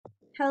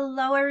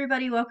Hello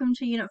everybody, welcome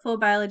to Unit 4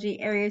 Biology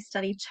Area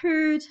Study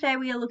 2. Today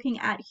we are looking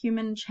at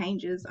human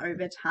changes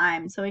over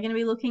time. So we're going to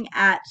be looking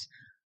at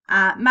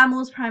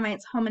mammals,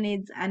 primates,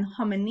 hominids and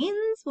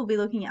hominins. We'll be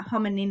looking at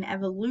hominin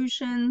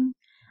evolution.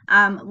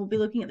 We'll be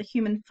looking at the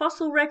human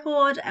fossil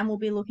record, and we'll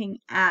be looking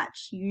at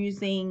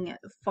using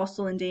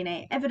fossil and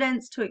DNA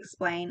evidence to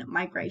explain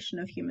migration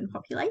of human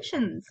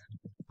populations.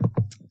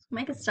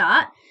 Make a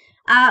start.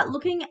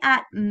 Looking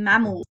at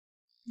mammals.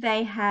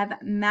 They have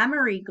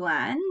mammary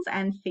glands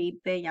and feed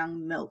their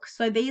young milk.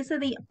 So these are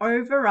the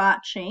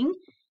overarching,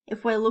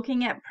 if we're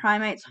looking at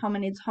primates,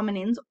 hominids,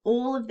 hominins,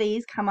 all of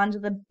these come under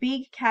the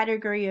big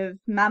category of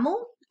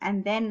mammal,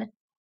 and then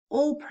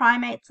all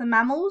primates are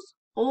mammals,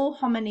 all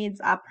hominids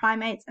are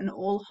primates, and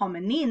all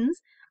hominins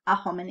are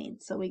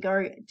hominids. So we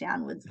go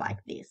downwards like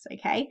this,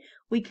 okay?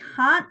 We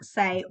can't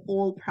say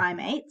all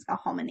primates are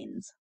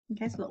hominins.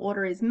 Okay, so the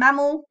order is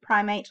mammal,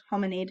 primate,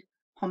 hominid,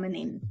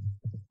 hominin.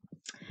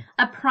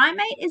 A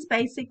primate is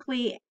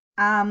basically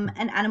an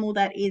animal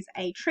that is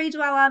a tree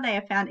dweller. They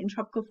are found in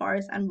tropical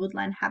forests and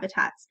woodland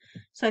habitats.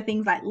 So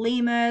things like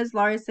lemurs,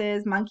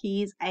 lorises,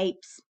 monkeys,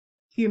 apes,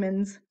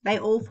 humans, they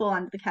all fall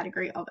under the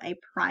category of a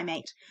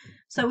primate.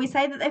 So we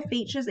say that their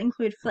features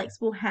include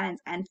flexible hands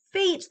and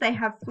feet. They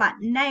have flat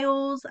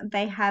nails.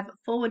 They have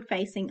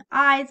forward-facing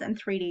eyes and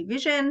 3D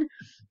vision.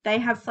 They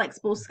have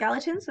flexible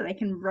skeletons, so they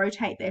can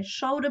rotate their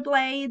shoulder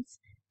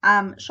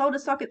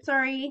sockets.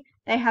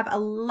 They have a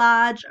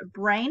large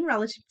brain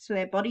relative to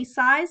their body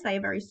size. They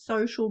are very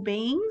social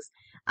beings,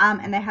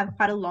 and they have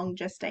quite a long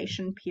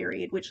gestation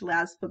period, which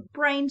allows for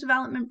brain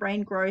development,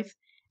 brain growth,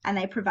 and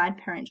they provide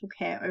parental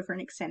care over an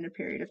extended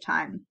period of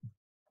time.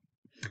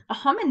 A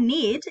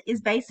hominid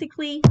is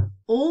basically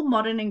all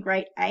modern and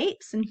great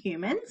apes and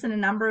humans and a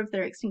number of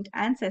their extinct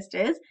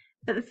ancestors.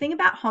 But the thing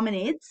about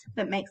hominids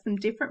that makes them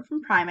different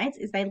from primates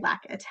is they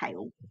lack a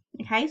tail.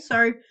 Okay,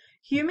 so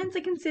humans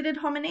are considered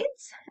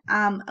hominids,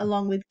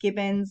 along with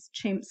gibbons,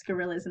 chimps,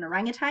 gorillas, and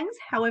orangutans.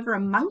 However, a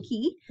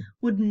monkey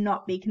would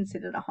not be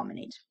considered a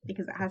hominid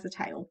because it has a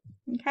tail.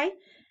 Okay.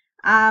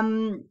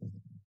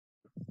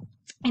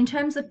 In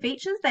terms of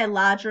features, they're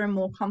larger and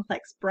more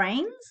complex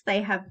brains.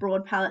 They have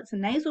broad palates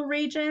and nasal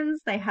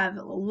regions. They have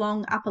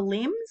long upper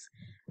limbs.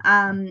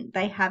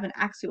 They have an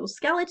axial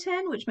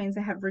skeleton, which means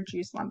they have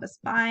reduced lumbar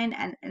spine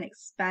and an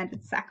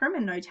expanded sacrum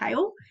and no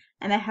tail.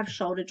 And they have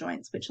shoulder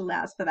joints, which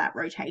allows for that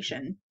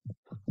rotation.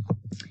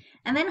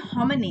 And then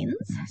hominins,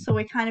 so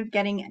we're kind of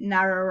getting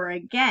narrower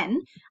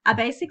again, are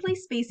basically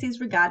species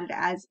regarded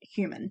as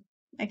human.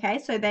 Okay,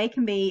 so they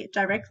can be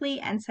directly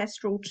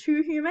ancestral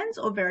to humans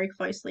or very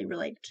closely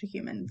related to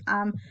humans.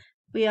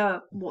 We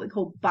are what we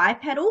call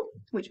bipedal,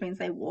 which means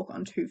they walk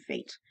on 2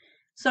 feet.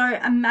 So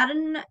a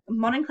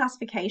modern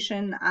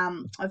classification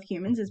of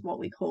humans is what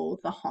we call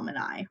the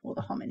homini or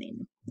the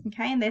hominin.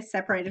 Okay, and they're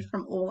separated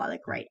from all other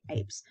great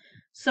apes.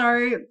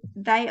 So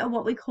they are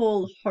what we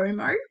call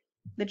Homo,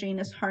 the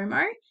genus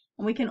Homo.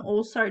 And we can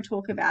also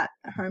talk about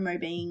Homo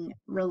being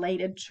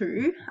related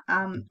to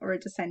or a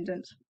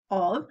descendant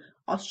of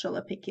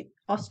Australopithecus.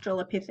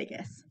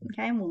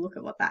 Okay, and we'll look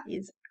at what that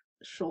is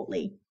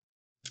shortly.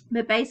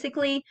 But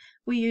basically,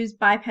 we use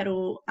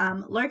bipedal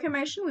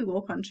locomotion. We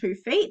walk on 2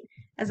 feet,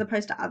 as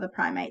opposed to other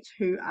primates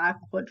who are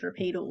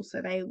quadrupedal,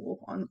 so they walk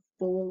on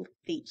 4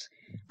 feet.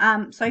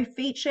 So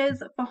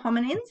features for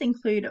hominins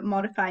include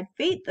modified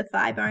feet, the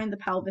thigh bone, the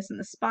pelvis, and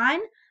the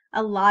spine,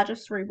 a larger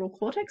cerebral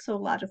cortex or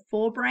larger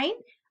forebrain,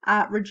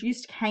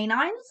 reduced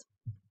canines,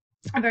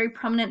 a very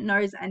prominent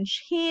nose and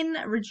chin,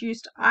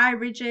 reduced eye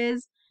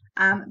ridges,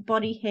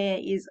 body hair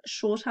is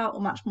shorter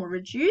or much more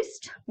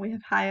reduced. We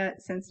have higher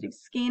sensitive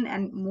skin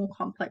and more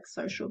complex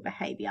social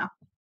behavior.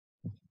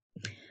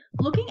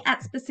 Looking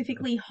at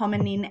specifically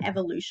hominin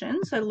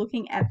evolution, so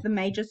looking at the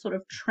major sort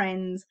of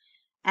trends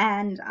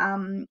and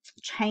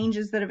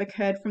changes that have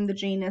occurred from the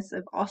genus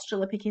of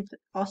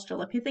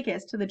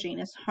Australopithecus to the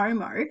genus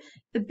Homo,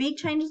 the big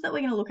changes that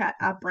we're going to look at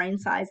are brain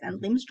size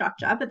and limb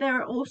structure, but there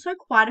are also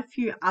quite a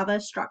few other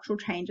structural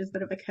changes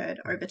that have occurred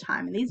over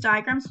time. And these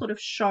diagrams sort of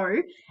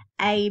show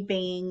A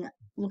being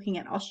looking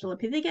at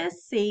Australopithecus,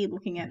 C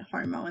looking at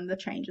Homo and the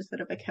changes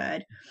that have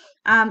occurred.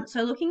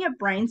 So looking at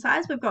brain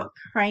size, we've got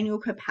cranial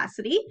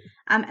capacity,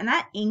 and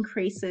that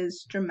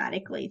increases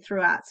dramatically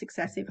throughout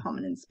successive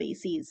hominin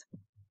species.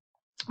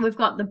 We've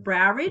got the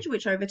brow ridge,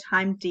 which over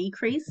time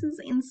decreases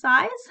in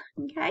size,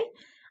 okay?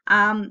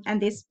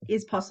 And this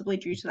is possibly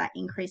due to that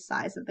increased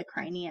size of the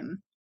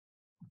cranium.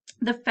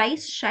 The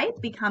face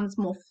shape becomes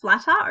more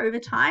flatter over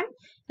time,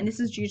 and this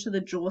is due to the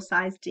jaw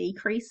size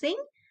decreasing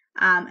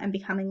and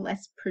becoming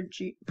less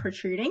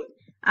protruding.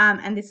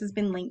 And this has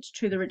been linked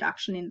to the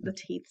reduction in the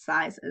teeth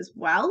size as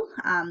well,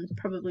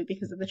 probably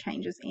because of the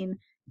changes in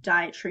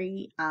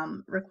dietary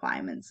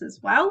requirements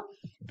as well.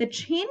 The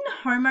chin,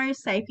 Homo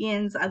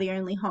sapiens are the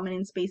only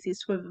hominin species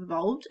to have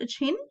evolved a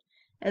chin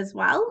as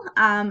well.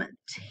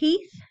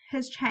 Teeth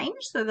has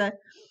changed, so the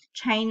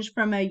change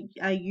from a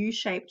U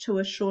shape to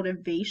a shorter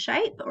V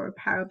shape or a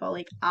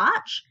parabolic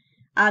arch.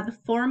 The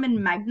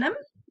foramen magnum,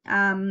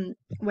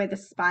 where the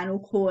spinal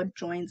cord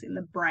joins in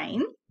the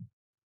brain,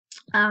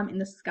 in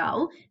the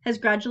skull has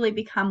gradually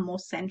become more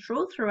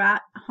central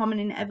throughout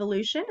hominin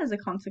evolution as a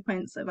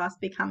consequence of us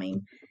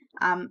becoming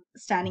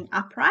standing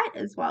upright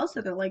as well.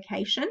 So the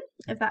location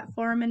of that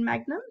foramen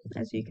magnum,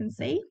 as you can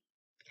see,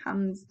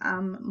 becomes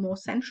more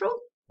central.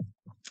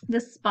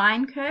 The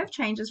spine curve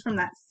changes from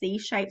that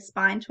C-shaped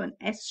spine to an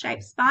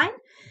S-shaped spine.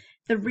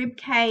 The rib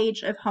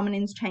cage of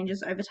hominins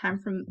changes over time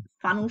from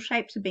funnel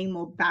shaped to being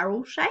more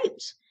barrel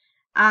shaped.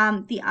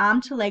 The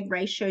arm to leg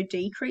ratio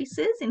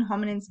decreases in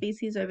hominin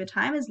species over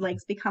time as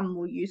legs become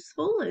more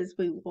useful, as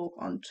we walk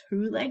on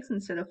 2 legs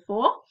instead of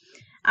 4.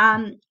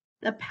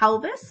 The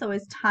pelvis, so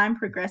as time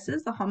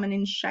progresses, the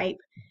hominin shape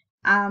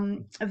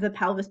of the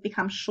pelvis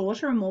becomes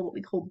shorter and more what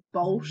we call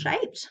bowl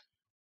shaped.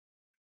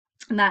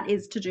 And that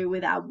is to do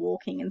with our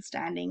walking and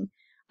standing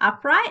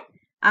upright.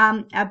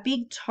 Our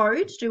big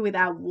toe, to do with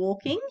our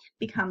walking,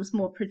 becomes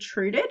more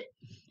protruded.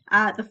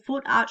 The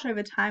foot arch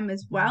over time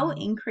as well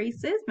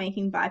increases,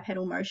 making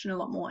bipedal motion a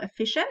lot more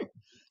efficient.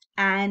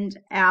 And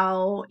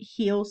our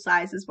heel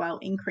size as well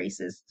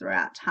increases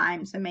throughout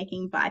time, so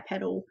making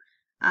bipedal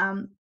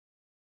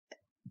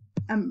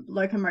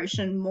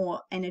locomotion more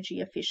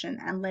energy efficient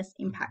and less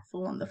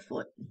impactful on the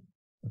foot.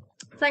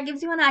 So that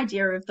gives you an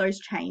idea of those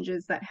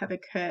changes that have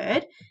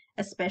occurred,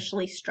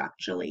 especially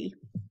structurally.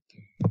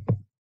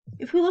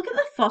 If we look at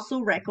the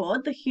fossil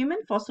record, the human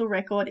fossil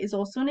record is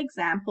also an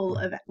example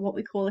of what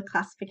we call a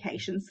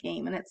classification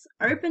scheme, and it's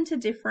open to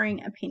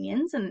differing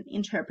opinions and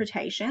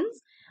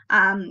interpretations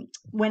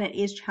when it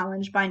is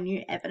challenged by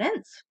new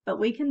evidence, but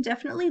we can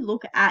definitely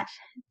look at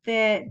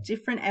the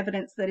different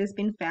evidence that has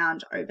been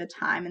found over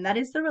time, and that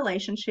is the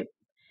relationship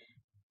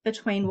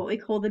between what we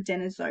call the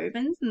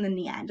Denisovans and the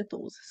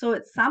Neanderthals. So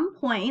at some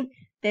point,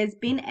 there's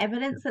been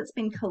evidence that's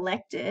been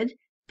collected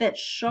that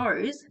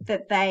shows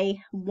that they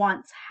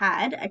once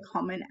had a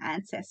common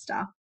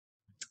ancestor.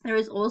 There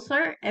is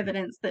also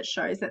evidence that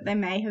shows that there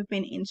may have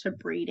been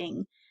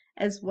interbreeding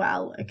as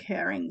well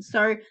occurring.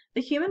 So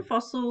the human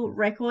fossil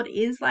record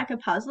is like a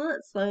puzzle.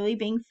 It's slowly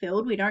being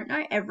filled. We don't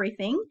know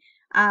everything.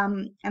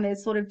 And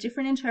there's sort of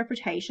different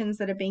interpretations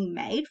that are being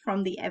made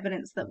from the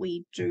evidence that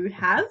we do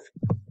have.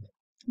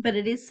 But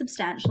it is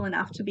substantial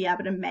enough to be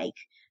able to make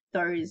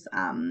those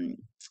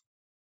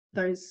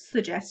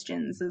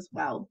suggestions as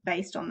well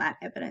based on that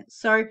evidence.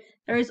 So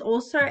there is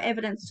also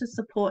evidence to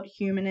support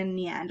human and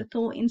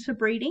Neanderthal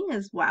interbreeding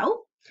as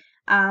well.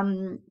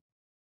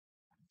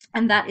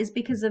 And that is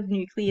because of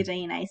nuclear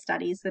DNA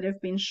studies that have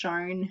been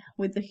shown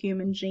with the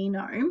human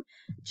genome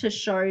to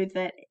show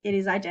that it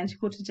is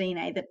identical to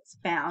DNA that's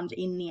found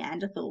in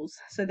Neanderthals.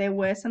 So there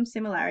were some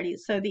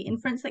similarities. So the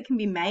inference that can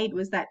be made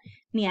was that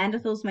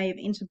Neanderthals may have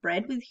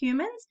interbred with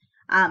humans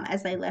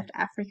as they left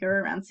Africa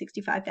around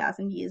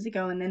 65,000 years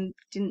ago and then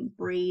didn't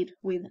breed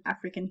with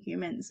African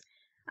humans.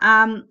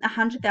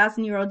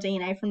 100,000-year-old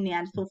DNA from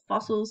Neanderthal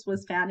fossils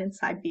was found in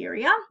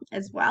Siberia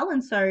as well.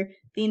 And so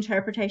the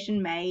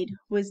interpretation made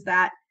was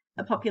that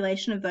a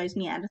population of those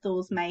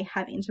Neanderthals may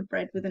have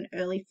interbred with an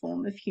early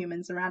form of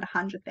humans around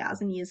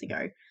 100,000 years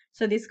ago.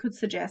 So this could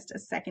suggest a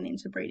second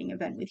interbreeding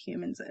event with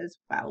humans as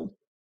well.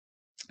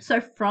 So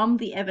from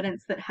the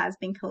evidence that has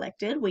been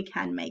collected, we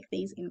can make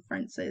these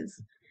inferences.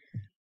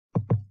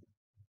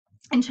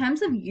 In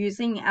terms of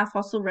using our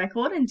fossil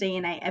record and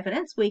DNA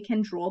evidence, we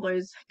can draw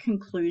those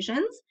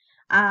conclusions.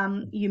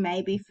 You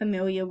may be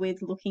familiar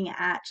with looking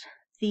at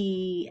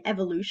the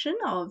evolution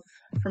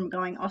from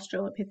going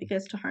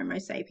Australopithecus to Homo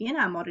sapien,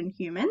 our modern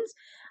humans,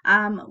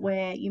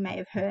 where you may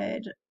have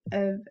heard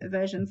of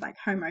versions like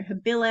Homo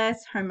habilis,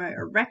 Homo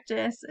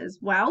erectus as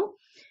well.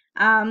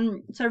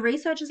 So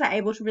researchers are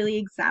able to really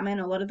examine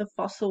a lot of the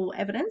fossil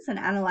evidence and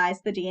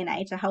analyze the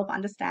DNA to help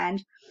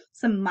understand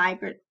some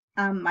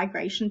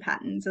migration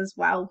patterns as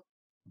well.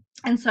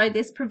 And so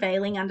this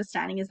prevailing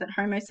understanding is that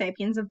Homo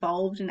sapiens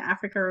evolved in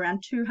Africa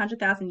around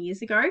 200,000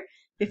 years ago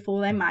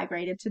before they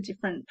migrated to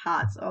different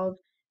parts of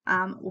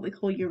what we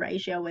call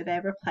Eurasia, where they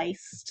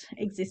replaced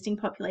existing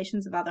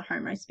populations of other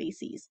Homo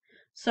species.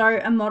 So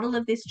a model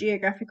of this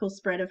geographical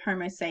spread of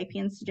Homo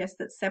sapiens suggests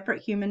that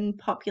separate human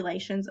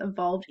populations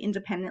evolved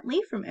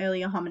independently from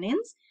earlier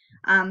hominins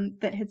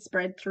that had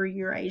spread through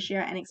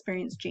Eurasia and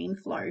experienced gene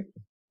flow.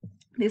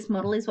 This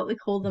model is what we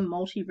call the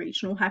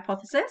multi-regional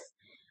hypothesis.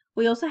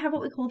 We also have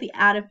what we call the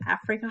out of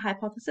Africa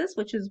hypothesis,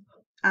 which is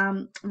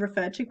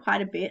referred to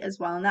quite a bit as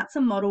well. And that's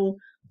a model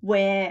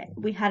where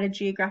we had a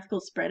geographical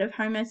spread of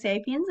Homo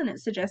sapiens, and it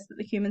suggests that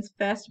the humans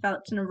first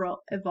developed and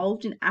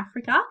evolved in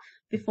Africa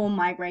before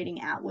migrating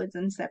outwards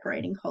and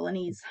separating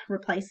colonies,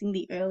 replacing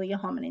the earlier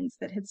hominins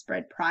that had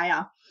spread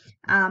prior.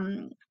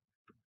 And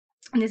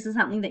this is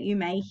something that you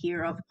may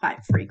hear of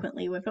quite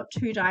frequently. We've got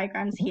 2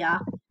 diagrams here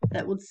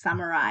that would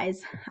summarize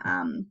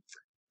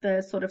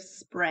the sort of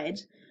spread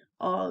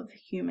of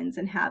humans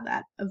and how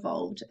that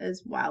evolved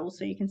as well.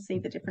 So you can see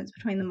the difference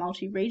between the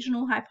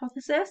multi-regional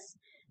hypothesis,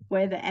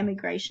 where the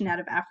emigration out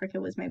of Africa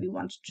was maybe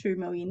 1 to 2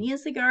 million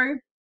years ago,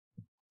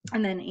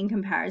 and then in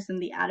comparison,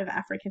 the out of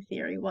Africa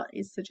theory, what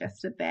is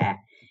suggested there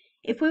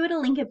If we were to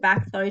link it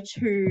back though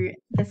to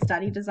the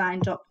study design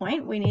dot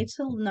point, we need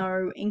to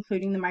know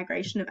including the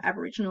migration of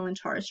Aboriginal and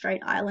Torres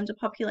Strait Islander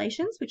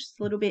populations, which is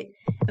a little bit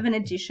of an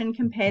addition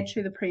compared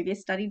to the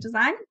previous study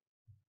design.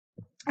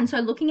 And so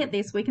looking at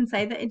this, we can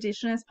say that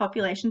indigenous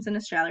populations in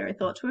Australia are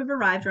thought to have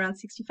arrived around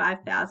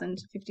 65,000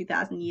 to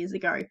 50,000 years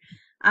ago.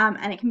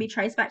 And it can be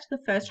traced back to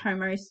the first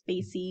Homo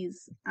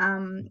species,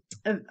 Homo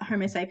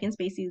sapien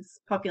species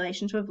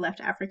population to have left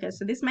Africa.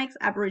 So this makes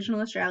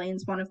Aboriginal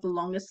Australians one of the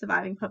longest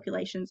surviving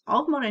populations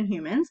of modern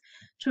humans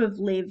to have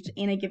lived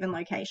in a given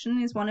location,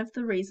 and is one of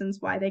the reasons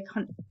why their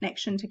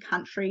connection to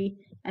country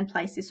and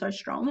place is so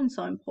strong and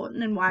so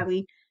important, and why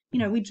we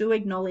do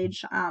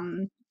acknowledge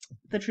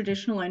the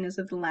traditional owners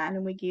of the land,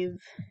 and we give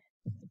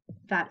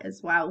that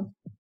as well.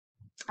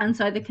 And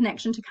so the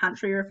connection to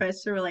country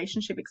refers to the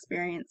relationship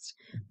experienced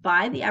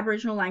by the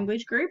Aboriginal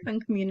language group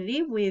and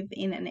community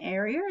within an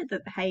area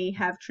that they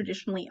have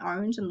traditionally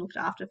owned and looked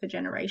after for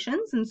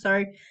generations. And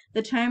so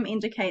the term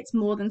indicates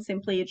more than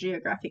simply a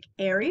geographic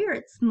area.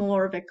 It's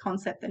more of a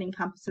concept that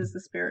encompasses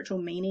the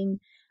spiritual meaning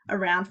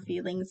around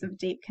feelings of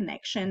deep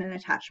connection and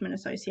attachment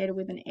associated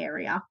with an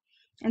area.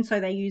 And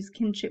so they use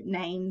kinship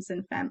names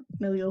and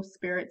familial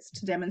spirits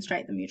to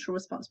demonstrate the mutual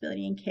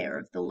responsibility and care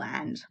of the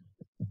land.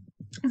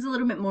 There's a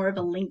little bit more of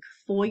a link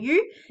for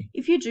you.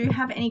 If you do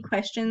have any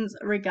questions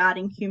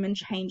regarding human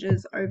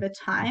changes over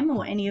time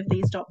or any of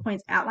these dot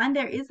points outlined,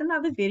 there is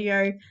another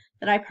video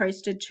that I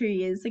posted 2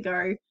 years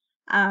ago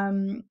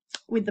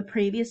with the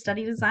previous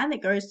study design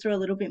that goes through a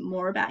little bit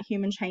more about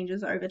human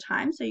changes over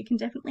time. So you can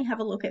definitely have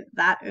a look at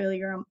that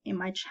earlier in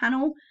my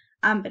channel.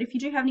 But if you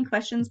do have any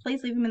questions,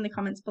 please leave them in the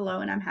comments below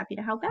and I'm happy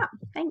to help out.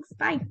 Thanks.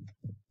 Bye.